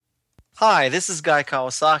Hi, this is Guy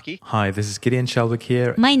Kawasaki. Hi, this is Gideon Shelwick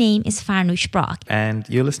here. My name is Farnoosh Brock. And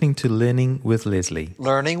you're listening to Learning with Leslie.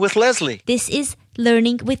 Learning with Leslie. This is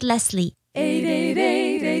Learning with Leslie.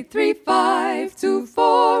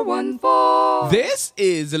 888-835-2414. This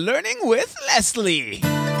is Learning with Leslie.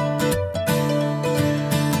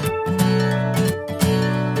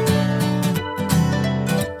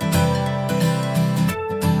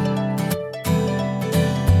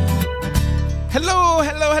 Hello,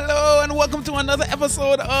 and welcome to another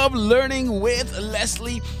episode of Learning with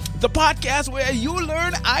Leslie, the podcast where you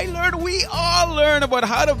learn, I learn, we all learn about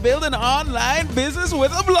how to build an online business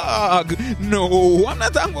with a blog. No, I'm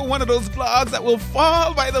not talking about one of those blogs that will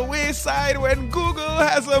fall by the wayside when Google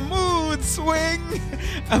has a mood swing.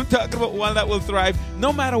 I'm talking about one that will thrive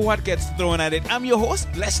no matter what gets thrown at it. I'm your host,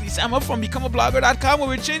 Leslie Sammer from BecomeAblogger.com, where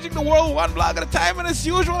we're changing the world one blog at a time. And as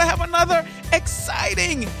usual, I have another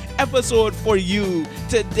exciting episode for you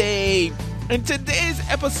today. In today's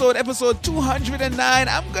episode 209,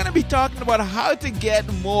 I'm going to be talking about how to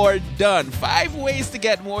get more done. 5 ways to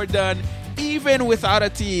get more done even without a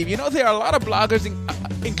team. You know, there are a lot of bloggers,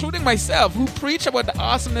 including myself, who preach about the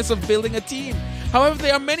awesomeness of building a team. However,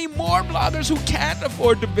 there are many more bloggers who can't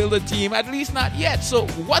afford to build a team, at least not yet. So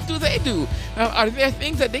what do they do? Are there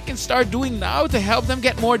things that they can start doing now to help them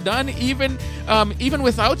get more done, even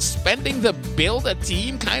without spending the build a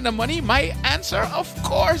team kind of money? My answer, of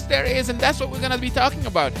course there is, and that's what we're going to be talking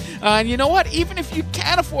about. And you know what? Even if you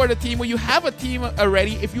can't afford a team or you have a team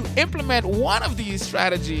already, if you implement one of these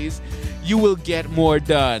strategies, you will get more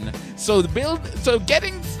done. So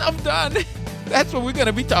getting stuff done, that's what we're going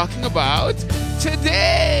to be talking about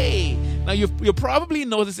today. Now, you're probably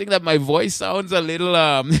noticing that my voice sounds a little,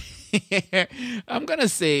 I'm going to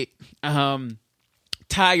say,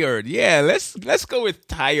 tired. Yeah, let's go with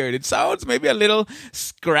tired. It sounds maybe a little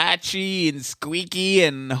scratchy and squeaky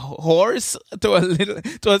and hoarse to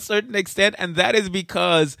a certain extent, and that is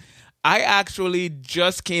because I actually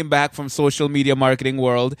just came back from Social Media Marketing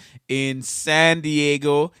World in San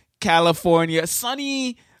Diego, California.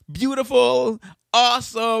 Sunny, beautiful,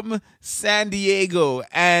 awesome San Diego,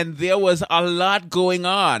 and there was a lot going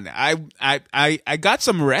on. I got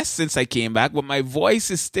some rest since I came back, but my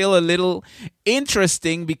voice is still a little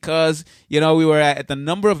interesting because, you know, we were at a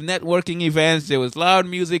number of networking events. There was loud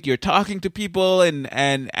music. You're talking to people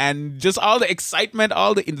and just all the excitement,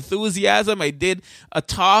 all the enthusiasm. I did a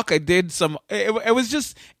talk. I did some. It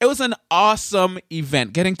was an awesome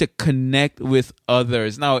event. Getting to connect with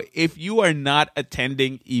others. Now, if you are not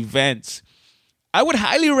attending events, I would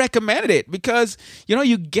highly recommend it because, you know,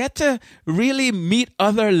 you get to really meet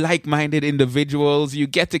other like-minded individuals. You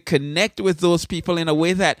get to connect with those people in a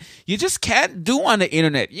way that you just can't do on the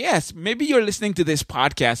internet. Yes, maybe you're listening to this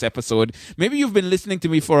podcast episode. Maybe you've been listening to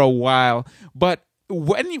me for a while, but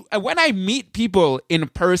when I meet people in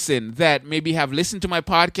person that maybe have listened to my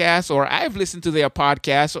podcast, or I've listened to their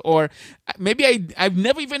podcast, or maybe I've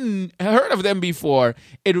never even heard of them before,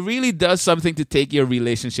 it really does something to take your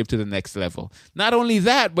relationship to the next level. Not only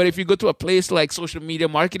that, but if you go to a place like Social Media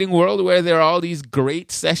Marketing World where there are all these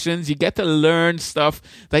great sessions, you get to learn stuff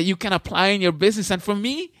that you can apply in your business. And for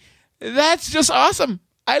me, that's just awesome.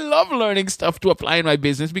 I love learning stuff to apply in my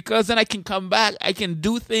business because then I can come back, I can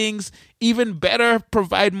do things even better,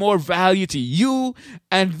 provide more value to you.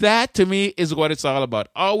 And that to me is what it's all about.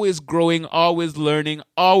 Always growing, always learning,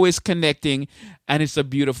 always connecting. And it's a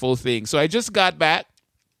beautiful thing. So I just got back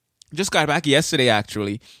yesterday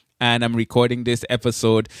actually. And I'm recording this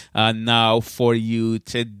episode now for you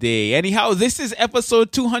today. Anyhow, this is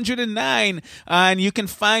episode 209. And you can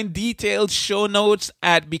find detailed show notes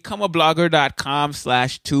at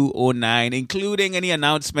becomeablogger.com/209, including any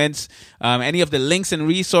announcements, any of the links and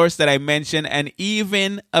resources that I mentioned, and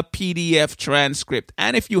even a PDF transcript.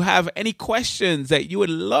 And if you have any questions that you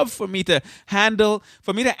would love for me to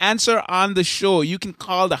answer on the show, you can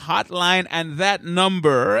call the hotline, and that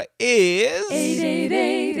number is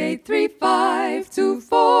 888-835-2414. That's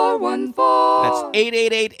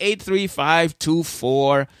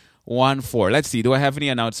 888-835-2414. Let's see. Do I have any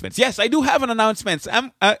announcements? Yes, I do have an announcement.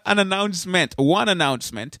 One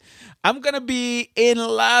announcement. I'm going to be in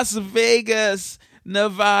Las Vegas,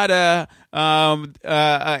 Nevada,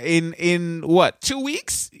 in what, 2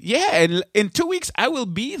 weeks? Yeah, in 2 weeks I will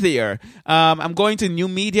be there. I'm going to New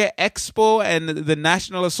Media Expo and the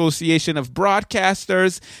National Association of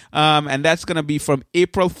Broadcasters, and that's going to be from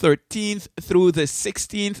April 13th through the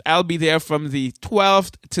 16th. I'll be there from the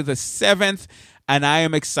 12th to the 7th. And I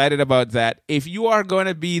am excited about that. If you are going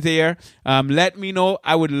to be there, let me know.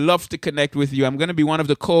 I would love to connect with you. I'm going to be one of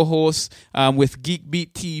the co-hosts with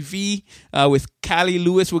GeekBeat TV with Callie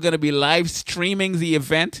Lewis. We're going to be live streaming the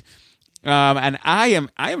event. And I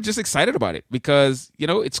am just excited about it because,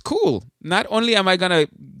 it's cool. Not only am I going to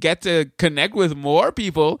get to connect with more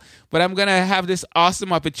people, but I'm going to have this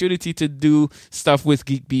awesome opportunity to do stuff with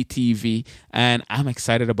Geekbeat TV. And I'm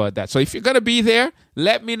excited about that. So if you're going to be there,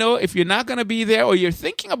 let me know. If you're not going to be there or you're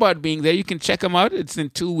thinking about being there, you can check them out. It's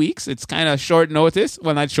in 2 weeks. It's kind of short notice.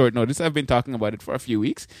 Well, not short notice. I've been talking about it for a few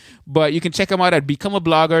weeks. But you can check them out at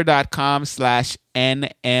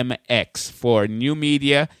becomeablogger.com/NMX for New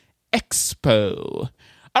Media Expo.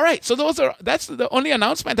 All right, so that's the only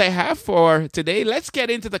announcement I have for today. Let's get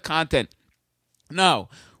into the content. Now,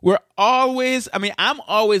 I'm always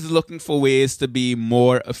looking for ways to be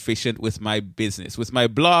more efficient with my business, with my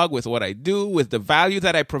blog, with what I do, with the value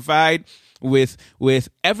that I provide, with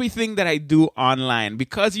everything that I do online.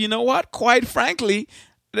 Because you know what? Quite frankly,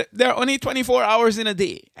 there are only 24 hours in a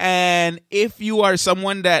day. And if you are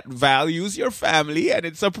someone that values your family and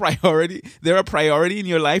it's a priority, they're a priority in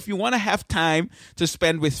your life, you want to have time to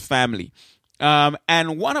spend with family.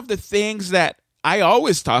 And one of the things that I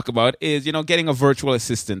always talk about is, getting a virtual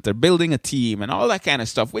assistant or building a team and all that kind of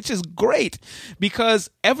stuff, which is great because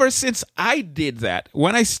ever since I did that,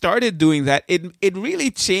 when I started doing that, it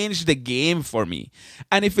really changed the game for me.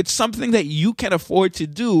 And if it's something that you can afford to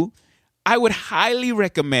do, I would highly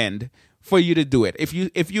recommend for you to do it.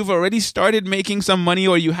 If you've already started making some money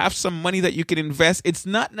or you have some money that you can invest, it's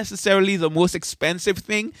not necessarily the most expensive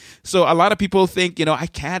thing. So a lot of people think, I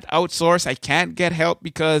can't outsource, I can't get help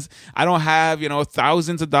because I don't have,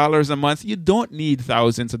 thousands of dollars a month. You don't need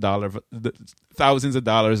thousands of dollars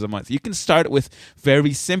a month. You can start with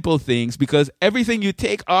very simple things because everything you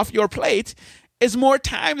take off your plate is more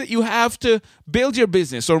time that you have to build your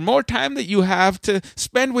business or more time that you have to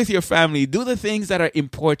spend with your family. Do the things that are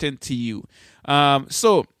important to you.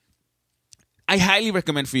 So I highly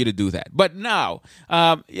recommend for you to do that. But now,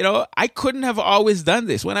 I couldn't have always done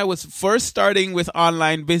this. When I was first starting with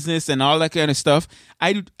online business and all that kind of stuff,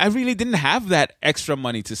 I really didn't have that extra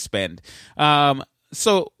money to spend.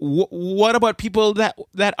 So what about people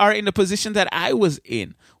that are in the position that I was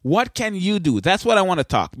in? What can you do? That's what I want to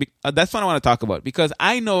talk. That's what I want to talk about because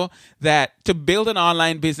I know that to build an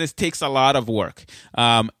online business takes a lot of work,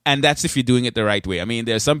 and that's if you're doing it the right way. I mean,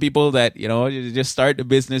 there's some people that you just start the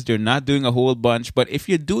business, they're not doing a whole bunch, but if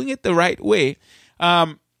you're doing it the right way,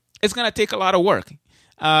 it's gonna take a lot of work.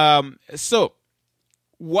 So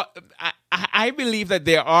what I believe that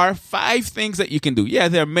there are 5 things that you can do. Yeah,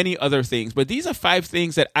 there are many other things, but these are 5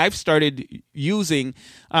 things that I've started using.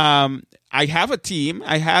 I have a team.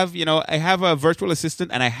 I have a virtual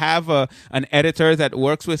assistant and I have an editor that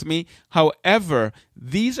works with me. However,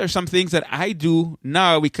 these are some things that I do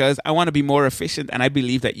now because I want to be more efficient and I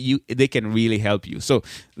believe that they can really help you. So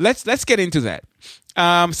let's get into that.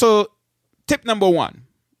 So tip number one.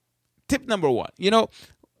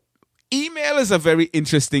 Email is a very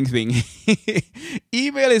interesting thing.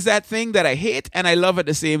 Email is that thing that I hate and I love at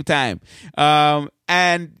the same time.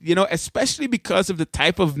 And, especially because of the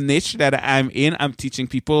type of niche that I'm in, I'm teaching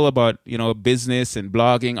people about, business and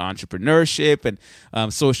blogging, entrepreneurship and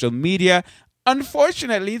social media.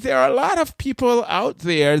 Unfortunately, there are a lot of people out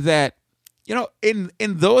there that, in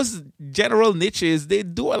those general niches, they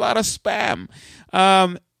do a lot of spam.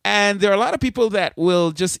 And there are a lot of people that will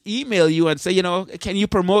just email you and say, can you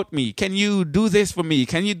promote me? Can you do this for me?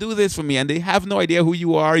 Can you do this for me? And they have no idea who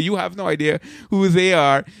you are. You have no idea who they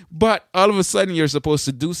are. But all of a sudden, you're supposed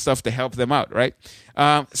to do stuff to help them out, right?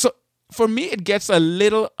 So for me, it gets a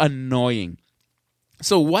little annoying.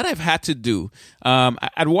 So what I've had to do,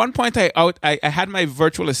 at one point I had my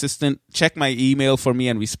virtual assistant check my email for me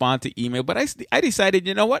and respond to email. But I decided,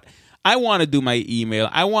 you know what? I want to do my email.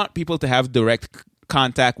 I want people to have direct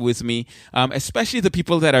contact with me, especially the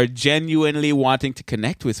people that are genuinely wanting to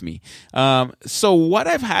connect with me. So what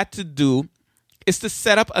I've had to do is to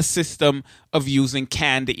set up a system of using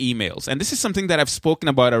canned emails. And this is something that I've spoken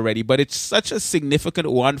about already, but it's such a significant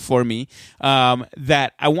one for me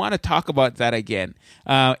that I want to talk about that again.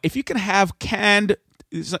 If you can have canned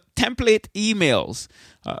template emails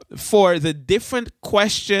for the different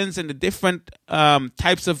questions and the different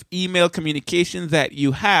types of email communication that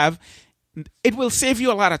you have, it will save you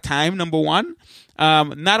a lot of time, number one.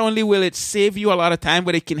 Not only will it save you a lot of time,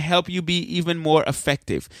 but it can help you be even more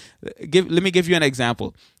effective. Let me give you an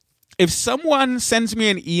example. If someone sends me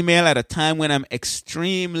an email at a time when I'm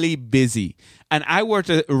extremely busy, and I were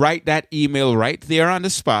to write that email right there on the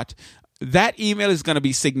spot, that email is going to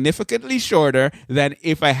be significantly shorter than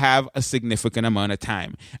if I have a significant amount of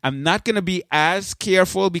time. I'm not going to be as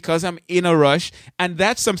careful because I'm in a rush. And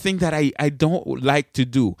that's something that I don't like to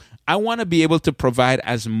do. I want to be able to provide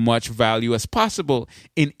as much value as possible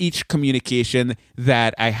in each communication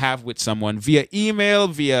that I have with someone via email,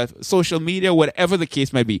 via social media, whatever the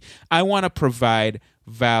case may be. I want to provide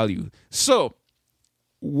value. So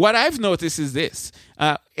what I've noticed is this.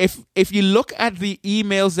 If you look at the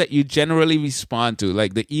emails that you generally respond to,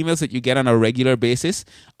 like the emails that you get on a regular basis,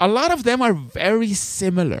 a lot of them are very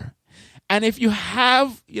similar. And if you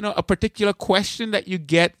have, a particular question that you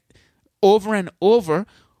get over and over,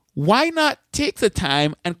 why not take the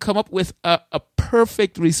time and come up with a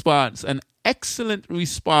perfect response, an excellent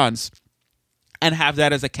response, and have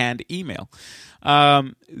that as a canned email?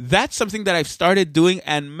 That's something that I've started doing,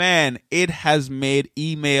 and man, it has made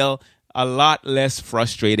email a lot less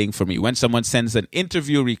frustrating for me. When someone sends an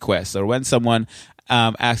interview request or when someone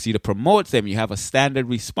asks you to promote them, you have a standard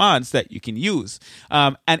response that you can use.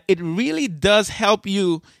 And it really does help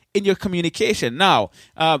you in your communication. Now,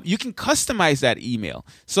 you can customize that email.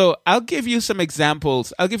 So I'll give you some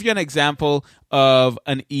examples. I'll give you an example of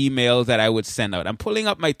an email that I would send out. I'm pulling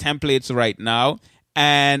up my templates right now,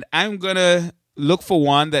 and I'm going to look for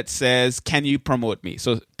one that says, can you promote me?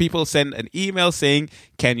 So people send an email saying,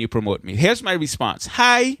 can you promote me? Here's my response.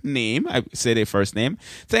 Hi, name. I say their first name.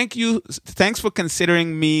 Thanks for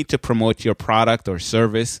considering me to promote your product or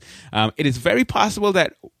service. It is very possible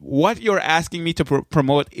that what you're asking me to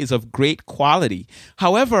promote is of great quality.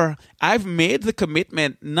 However, I've made the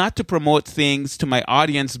commitment not to promote things to my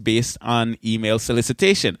audience based on email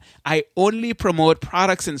solicitation. I only promote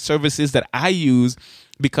products and services that I use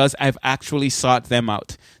because I've actually sought them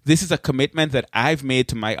out. This is a commitment that I've made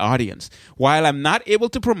to my audience. While I'm not able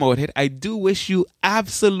to promote it, I do wish you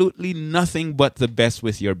absolutely nothing but the best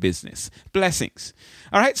with your business. Blessings.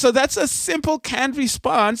 All right, so that's a simple canned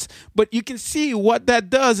response, but you can see what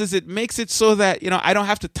that does is it makes it so that, I don't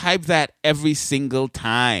have to type that every single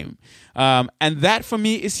time. And that for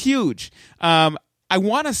me is huge. I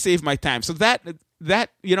want to save my time. So that,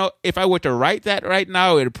 if I were to write that right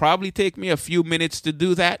now, it would probably take me a few minutes to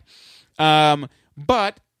do that.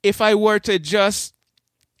 But if I were to just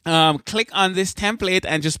click on this template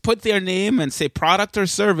and just put their name and say product or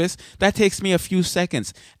service, that takes me a few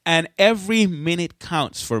seconds. And every minute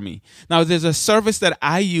counts for me. Now, there's a service that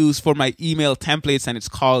I use for my email templates, and it's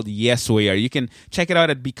called Yesware. You can check it out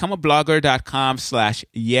at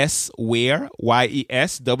becomeablogger.com/Yesware,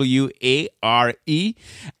 YESWARE.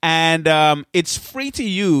 And it's free to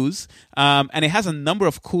use, and it has a number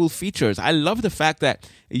of cool features. I love the fact that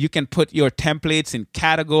you can put your templates in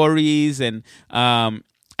categories and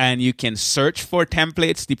you can search for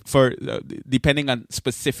templates depending on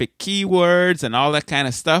specific keywords and all that kind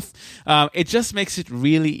of stuff. It just makes it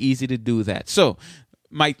really easy to do that. So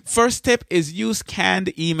my first tip is use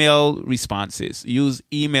canned email responses. Use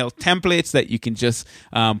email templates that you can just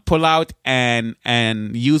pull out and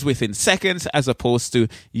use within seconds, as opposed to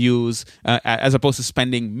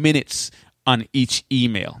spending minutes on each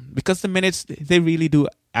email, because the minutes, they really do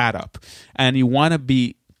add up, and you want to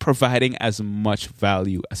be providing as much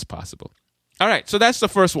value as possible. All right, so that's the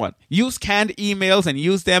first one. Use canned emails and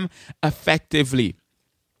use them effectively.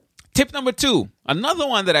 Tip number 2, another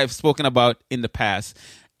one that I've spoken about in the past,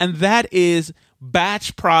 and that is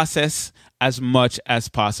batch process as much as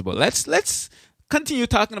possible. Let's continue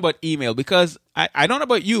talking about email, because I don't know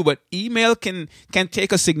about you, but email can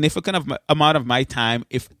take a significant amount of my time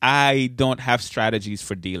if I don't have strategies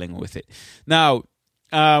for dealing with it. Now,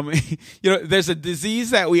 there's a disease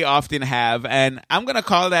that we often have, and I'm going to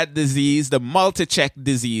call that disease the multi-check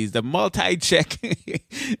disease, the multi-check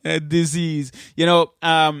disease.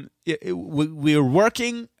 We're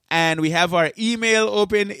working and we have our email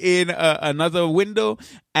open in another window,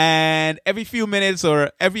 and every few minutes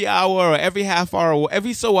or every hour or every half hour or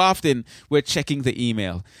every so often, we're checking the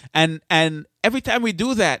email. And every time we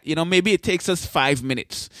do that, maybe it takes us 5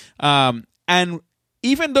 minutes. And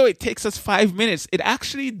even though it takes us 5 minutes, it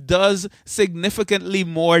actually does significantly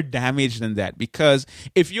more damage than that. Because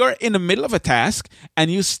if you're in the middle of a task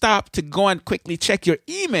and you stop to go and quickly check your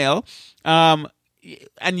email, and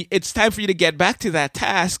it's time for you to get back to that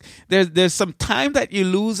task, there's some time that you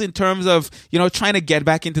lose in terms of, trying to get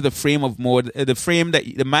back into the frame of mode, the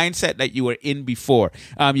mindset that you were in before.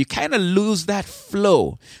 You kind of lose that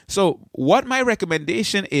flow. So what my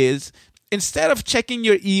recommendation is, instead of checking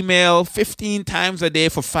your email 15 times a day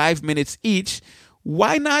for 5 minutes each,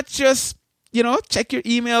 why not just, check your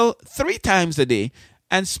email 3 times a day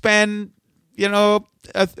and spend,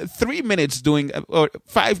 3 minutes doing or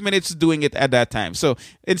 5 minutes doing it at that time. So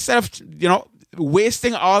instead of,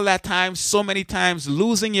 wasting all that time so many times,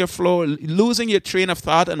 losing your flow, losing your train of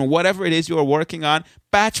thought and whatever it is you are working on,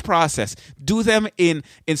 batch process. Do them in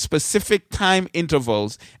specific time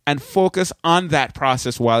intervals and focus on that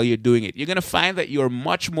process while you're doing it. You're going to find that you're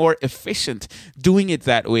much more efficient doing it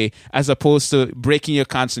that way as opposed to breaking your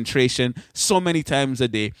concentration so many times a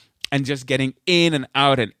day and just getting in and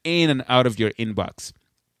out of your inbox.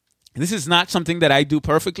 This is not something that I do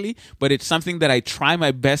perfectly, but it's something that I try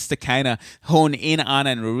my best to kind of hone in on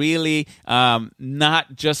and really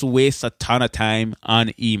not just waste a ton of time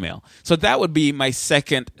on email. So that would be my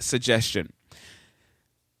second suggestion.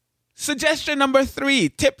 Suggestion number 3,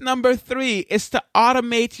 tip number 3 is to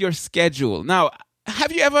automate your schedule. Now,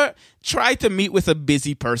 have you ever tried to meet with a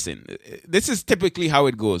busy person? This is typically how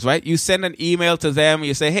it goes, right? You send an email to them.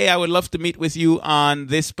 You say, hey, I would love to meet with you on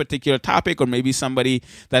this particular topic, or maybe somebody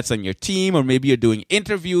that's on your team, or maybe you're doing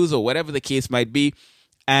interviews or whatever the case might be.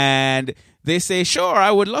 And they say, sure,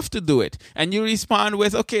 I would love to do it. And you respond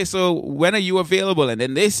with, okay, so when are you available? And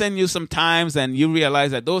then they send you some times and you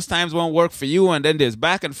realize that those times won't work for you. And then there's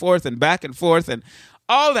back and forth and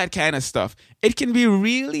all that kind of stuff. It can be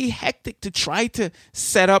really hectic to try to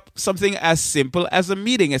set up something as simple as a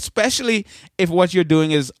meeting, especially if what you're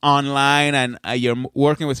doing is online and you're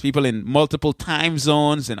working with people in multiple time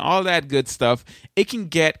zones and all that good stuff. It can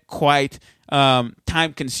get quite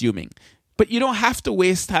time consuming, but you don't have to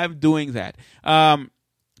waste time doing that.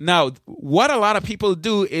 Now, what a lot of people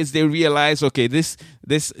do is they realize, okay, this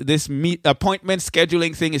appointment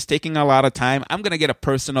scheduling thing is taking a lot of time. I'm going to get a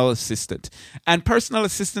personal assistant. And personal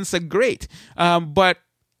assistants are great. But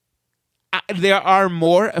there are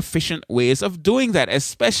more efficient ways of doing that,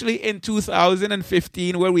 especially in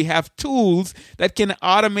 2015, where we have tools that can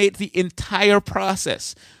automate the entire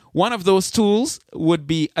process. One of those tools would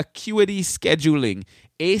be Acuity Scheduling.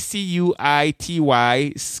 ACUITY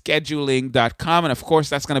scheduling.com. And of course,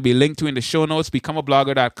 that's going to be linked to in the show notes,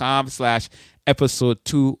 becomeablogger.com/episode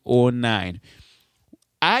 209.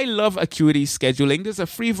 I love Acuity Scheduling. There's a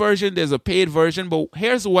free version, there's a paid version, but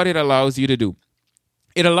here's what it allows you to do.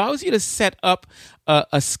 It allows you to set up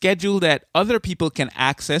a schedule that other people can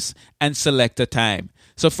access and select a time.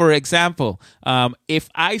 So, for example, if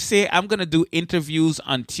I say I'm going to do interviews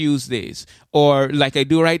on Tuesdays, or like I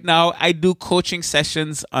do right now, I do coaching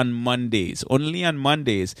sessions on Mondays, only on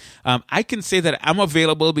Mondays. I can say that I'm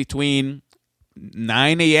available between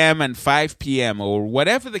 9 a.m. and 5 p.m. or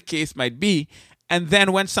whatever the case might be. And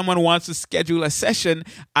then when someone wants to schedule a session,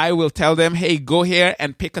 I will tell them, hey, go here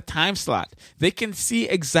and pick a time slot. They can see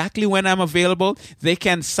exactly when I'm available. They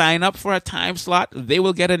can sign up for a time slot. They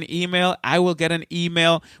will get an email. I will get an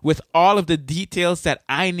email with all of the details that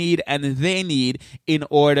I need and they need in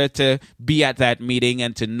order to be at that meeting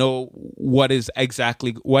and to know what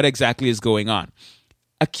exactly is going on.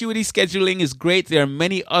 Acuity Scheduling is great. There are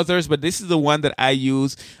many others, but this is the one that I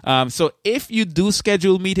use. So if you do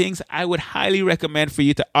schedule meetings, I would highly recommend for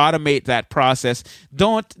you to automate that process.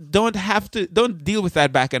 Don't deal with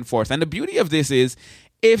that back and forth. And the beauty of this is,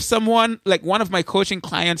 if someone, like one of my coaching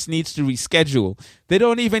clients, needs to reschedule, they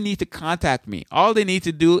don't even need to contact me. All they need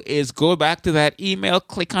to do is go back to that email,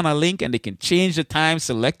 click on a link, and they can change the time,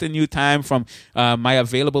 select a new time from my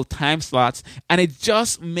available time slots, and it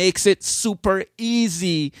just makes it super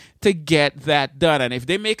easy to get that done. And if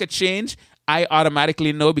they make a change, I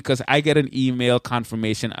automatically know because I get an email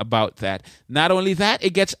confirmation about that. Not only that,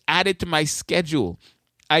 it gets added to my schedule.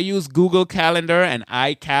 I use Google Calendar and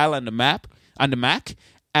iCal on the Mac,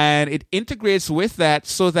 and it integrates with that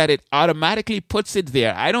so that it automatically puts it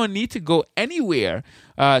there. I don't need to go anywhere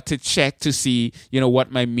to check to see,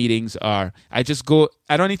 what my meetings are. I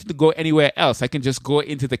don't need to go anywhere else. I can just go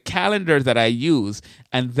into the calendar that I use,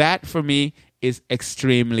 and that for me is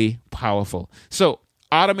extremely powerful. So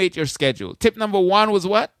automate your schedule. Tip number 1 was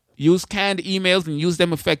what? Use canned emails and use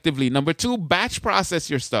them effectively. Number 2, batch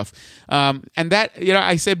process your stuff. And that,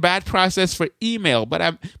 I said batch process for email,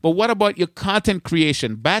 but what about your content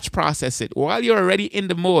creation? Batch process it. While you're already in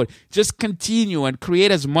the mode, just continue and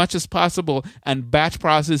create as much as possible and batch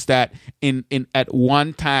process that in at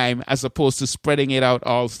one time as opposed to spreading it out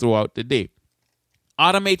all throughout the day.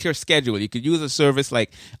 Automate your schedule. You could use a service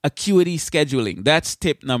like Acuity Scheduling. That's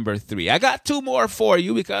tip number 3. I got 2 more for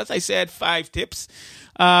you because I said 5 tips.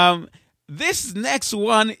 This next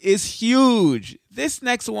one is huge. This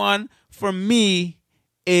next one for me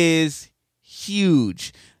is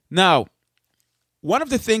huge. Now, one of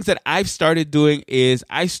the things that I've started doing is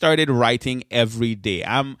I started writing every day.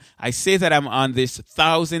 I say that I'm on this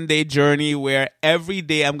 1,000-day journey where every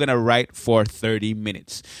day I'm going to write for 30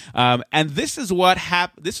 minutes. And this is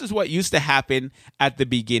what used to happen at the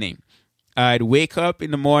beginning. I'd wake up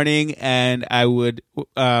in the morning and I would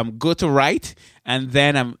go to write, and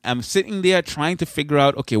then I'm sitting there trying to figure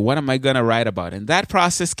out, okay, what am I going to write about? And that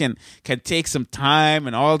process can take some time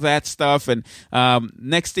and all that stuff. And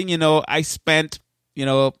next thing you know, I spent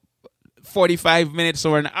 45 minutes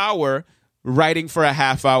or an hour writing for a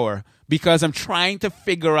half hour because I'm trying to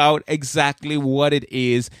figure out exactly what it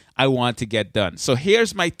is I want to get done. So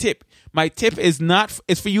here's my tip. My tip is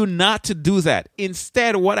for you not to do that.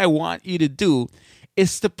 Instead, what I want you to do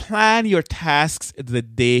is to plan your tasks the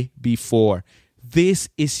day before. This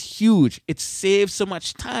is huge. It saves so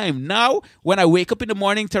much time. Now, when I wake up in the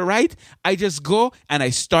morning to write, I just go and I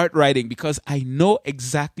start writing because I know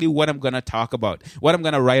exactly what I'm going to talk about, what I'm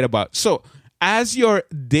going to write about. So as your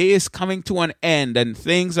day is coming to an end and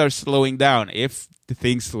things are slowing down, if the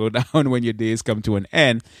things slow down when your days come to an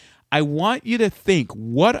end, I want you to think,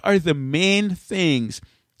 what are the main things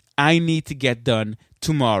I need to get done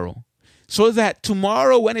tomorrow? So that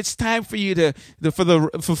tomorrow, when it's time for you to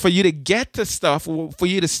get to stuff, for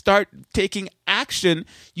you to start taking action,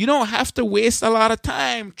 you don't have to waste a lot of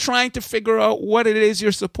time trying to figure out what it is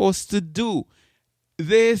you're supposed to do.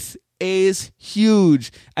 This is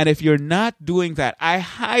huge. And if you're not doing that, I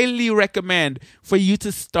highly recommend for you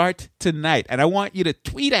to start tonight. And I want you to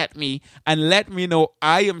tweet at me and let me know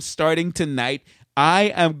I am starting tonight.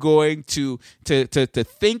 I am going to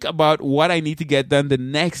think about what I need to get done the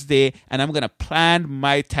next day, and I'm going to plan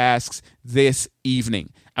my tasks this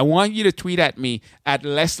evening. I want you to tweet at me at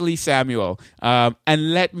Leslie Samuel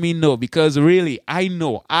and let me know, because really, I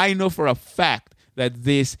know for a fact that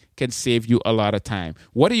this can save you a lot of time.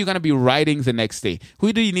 What are you going to be writing the next day?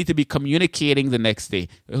 Who do you need to be communicating the next day?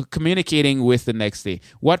 Communicating with the next day?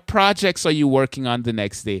 What projects are you working on the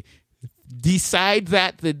next day? Decide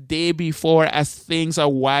that the day before as things are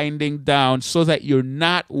winding down so that you're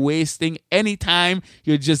not wasting any time.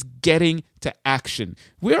 You're just getting to action.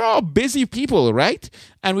 We're all busy people, right?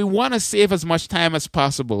 And we want to save as much time as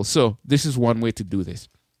possible. So this is one way to do this.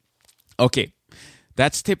 Okay,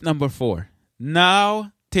 that's tip number 4.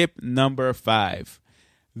 Now, tip number 5.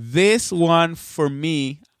 This one for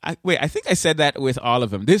me, I think I said that with all of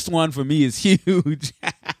them. This one for me is huge.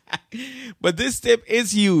 But this tip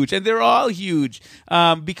is huge, and they're all huge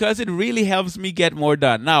because it really helps me get more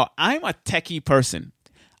done. Now, I'm a techie person.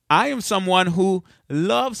 I am someone who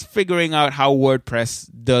loves figuring out how WordPress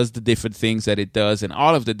does the different things that it does and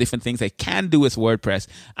all of the different things I can do with WordPress.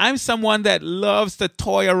 I'm someone that loves to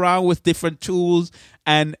toy around with different tools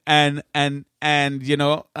and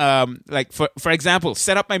like for example,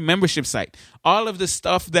 set up my membership site. All of the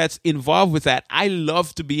stuff that's involved with that, I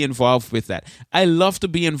love to be involved with that. I love to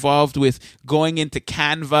be involved with going into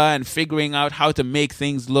Canva and figuring out how to make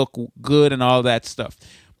things look good and all that stuff.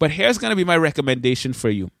 But here's going to be my recommendation for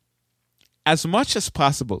you. As much as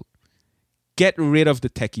possible, get rid of the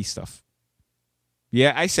techie stuff.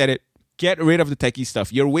 Yeah, I said it. Get rid of the techie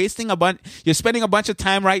stuff. You're spending a bunch of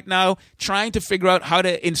time right now trying to figure out how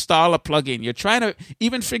to install a plugin. You're trying to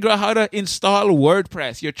even figure out how to install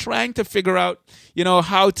WordPress. You're trying to figure out,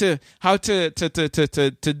 how to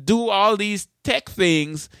do all these tech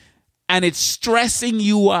things, and it's stressing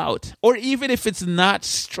you out. Or even if it's not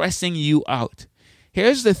stressing you out,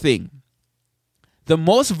 here's the thing. The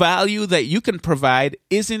most value that you can provide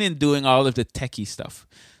isn't in doing all of the techie stuff.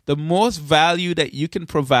 The most value that you can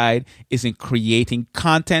provide is in creating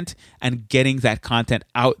content and getting that content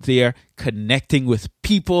out there, connecting with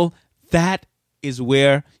people. That is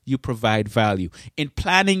where you provide value. In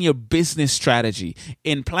planning your business strategy,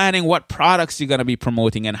 in planning what products you're going to be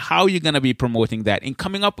promoting and how you're going to be promoting that, in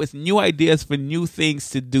coming up with new ideas for new things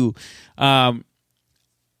to do.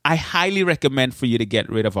 I highly recommend for you to get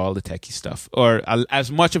rid of all the techie stuff, or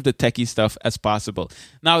as much of the techie stuff as possible.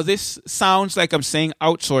 Now, this sounds like I'm saying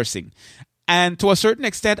outsourcing. And to a certain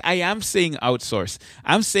extent, I am saying outsource.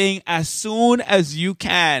 I'm saying as soon as you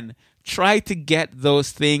can, try to get those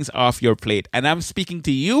things off your plate. And I'm speaking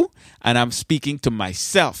to you, and I'm speaking to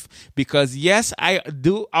myself. Because yes, I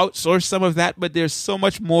do outsource some of that, but there's so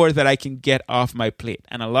much more that I can get off my plate.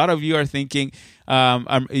 And a lot of you are thinking,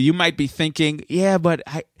 you might be thinking, yeah, but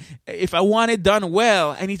if I want it done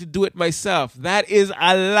well, I need to do it myself. That is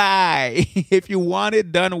a lie. If you want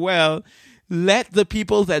it done well, let the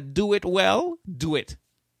people that do it well do it.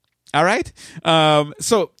 All right.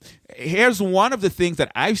 So here's one of the things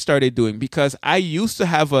that I've started doing, because I used to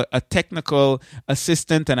have a technical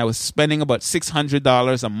assistant and I was spending about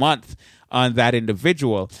 $600 a month on that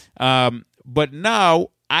individual. But now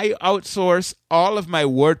I outsource all of my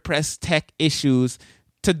WordPress tech issues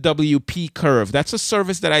to WP Curve. That's a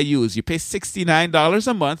service that I use. You pay $69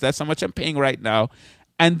 a month. That's how much I'm paying right now.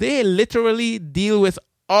 And they literally deal with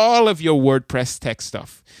all of your WordPress tech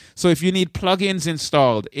stuff. So if you need plugins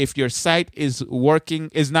installed, if your site is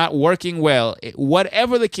not working well,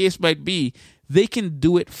 whatever the case might be, they can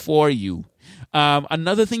do it for you.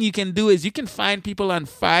 Another thing you can do is you can find people on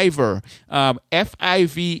Fiverr, Fiverr.com,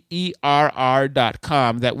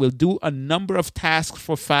 that will do a number of tasks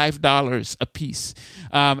for $5 a piece.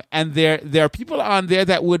 And there are people on there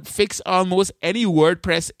that would fix almost any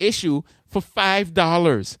WordPress issue for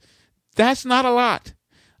 $5. That's not a lot.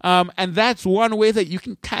 And that's one way that you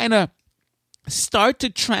can kind of start to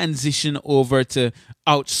transition over to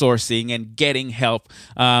outsourcing and getting help.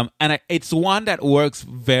 And it's one that works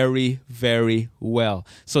very, very well.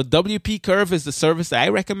 So WP Curve is the service that I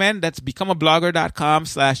recommend. That's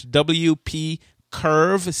becomeablogger.com/WP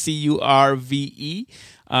Curve, CURVE.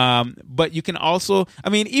 But you can also,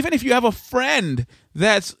 even if you have a friend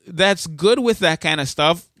that's good with that kind of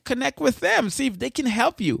stuff, connect with them, see if they can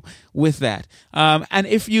help you with that. And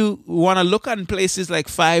if you want to look on places like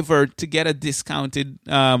Fiverr to get a discounted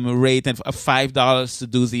rate of $5 to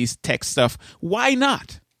do these tech stuff, why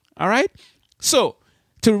not? All right? So,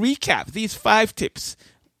 to recap, these 5 tips.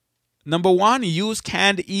 Number 1, use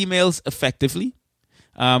canned emails effectively.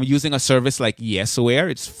 Using a service like Yesware.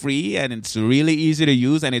 It's free and it's really easy to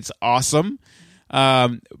use and it's awesome.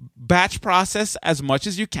 Batch process as much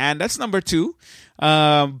as you can. That's number 2.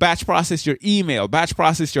 Batch process your email. Batch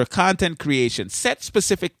process your content creation. Set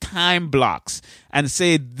specific time blocks and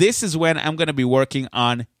say, this is when I'm going to be working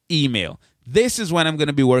on email. This is when I'm going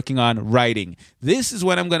to be working on writing. This is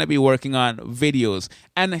when I'm going to be working on videos.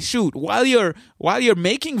 And shoot, while you're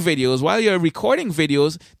making videos, while you're recording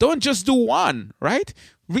videos, don't just do one, right?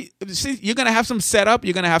 See, you're going to have some setup,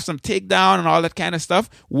 you're going to have some takedown and all that kind of stuff.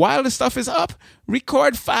 While the stuff is up,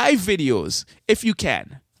 record 5 videos if you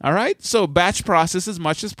can. All right? So batch process as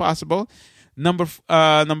much as possible. Number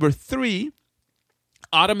 3,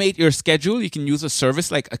 automate your schedule. You can use a service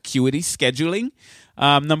like Acuity Scheduling.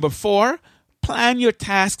 Number 4, plan your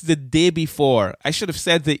tasks the day before. I should have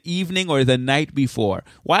said the evening or the night before.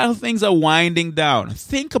 While things are winding down,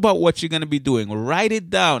 think about what you're going to be doing. Write it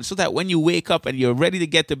down so that when you wake up and you're ready to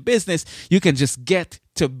get to business, you can just get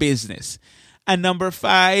to business. And number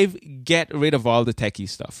 5, get rid of all the techie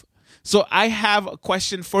stuff. So I have a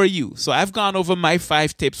question for you. So I've gone over my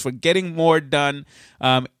 5 tips for getting more done,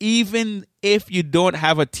 even if you don't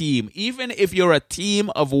have a team, even if you're a team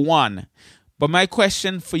of 1. But my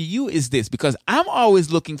question for you is this, because I'm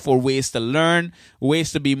always looking for ways to learn,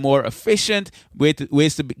 ways to be more efficient,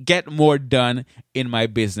 ways to get more done in my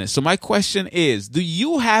business. So my question is, do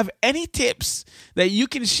you have any tips that you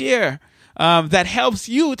can share that helps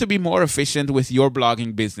you to be more efficient with your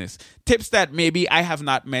blogging business? Tips that maybe I have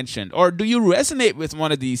not mentioned. Or do you resonate with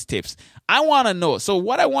one of these tips? I want to know. So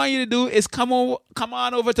what I want you to do is come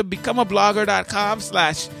on over to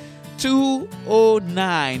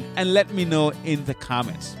becomeablogger.com/209 and let me know in the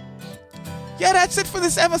comments. Yeah, that's it for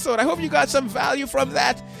this episode. I hope you got some value from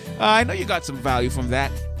that. I know you got some value from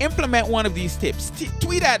that. Implement one of these tips.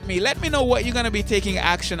 Tweet at me. Let me know what you're going to be taking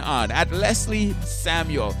action on at Leslie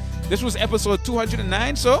Samuel. This was episode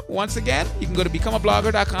 209. So once again, you can go to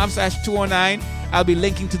becomeablogger.com/209. I'll be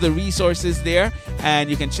linking to the resources there and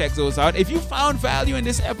you can check those out. If you found value in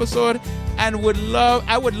this episode and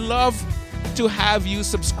I would love to have you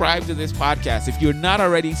subscribe to this podcast. If you're not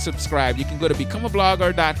already subscribed, you can go to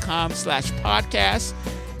becomeablogger.com/podcast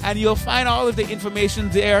and you'll find all of the information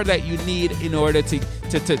there that you need in order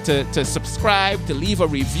to subscribe, to leave a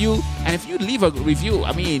review. And if you leave a review,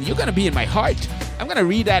 you're going to be in my heart. I'm going to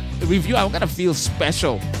read that review. I'm going to feel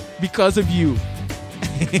special because of you.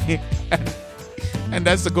 And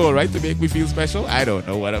that's the goal, right? To make me feel special? I don't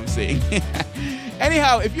know what I'm saying.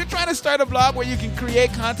 Anyhow, if you're trying to start a blog where you can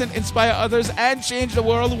create content, inspire others, and change the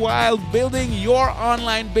world while building your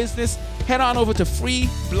online business, head on over to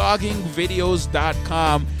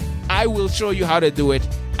freebloggingvideos.com. I will show you how to do it,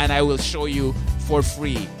 and I will show you for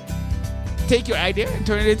free. Take your idea and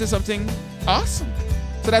turn it into something awesome.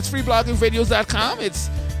 So that's freebloggingvideos.com.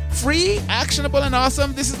 It's free, actionable, and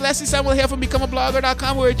awesome. This is Leslie Samuel here from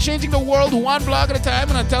becomeablogger.com. We're changing the world one blog at a time.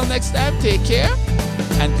 And until next time, take care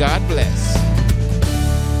and God bless.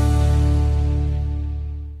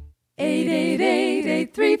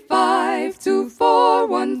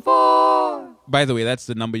 888-835-2414. By the way, that's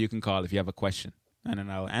the number you can call if you have a question, and then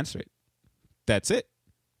I'll answer it. That's it.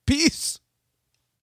 Peace.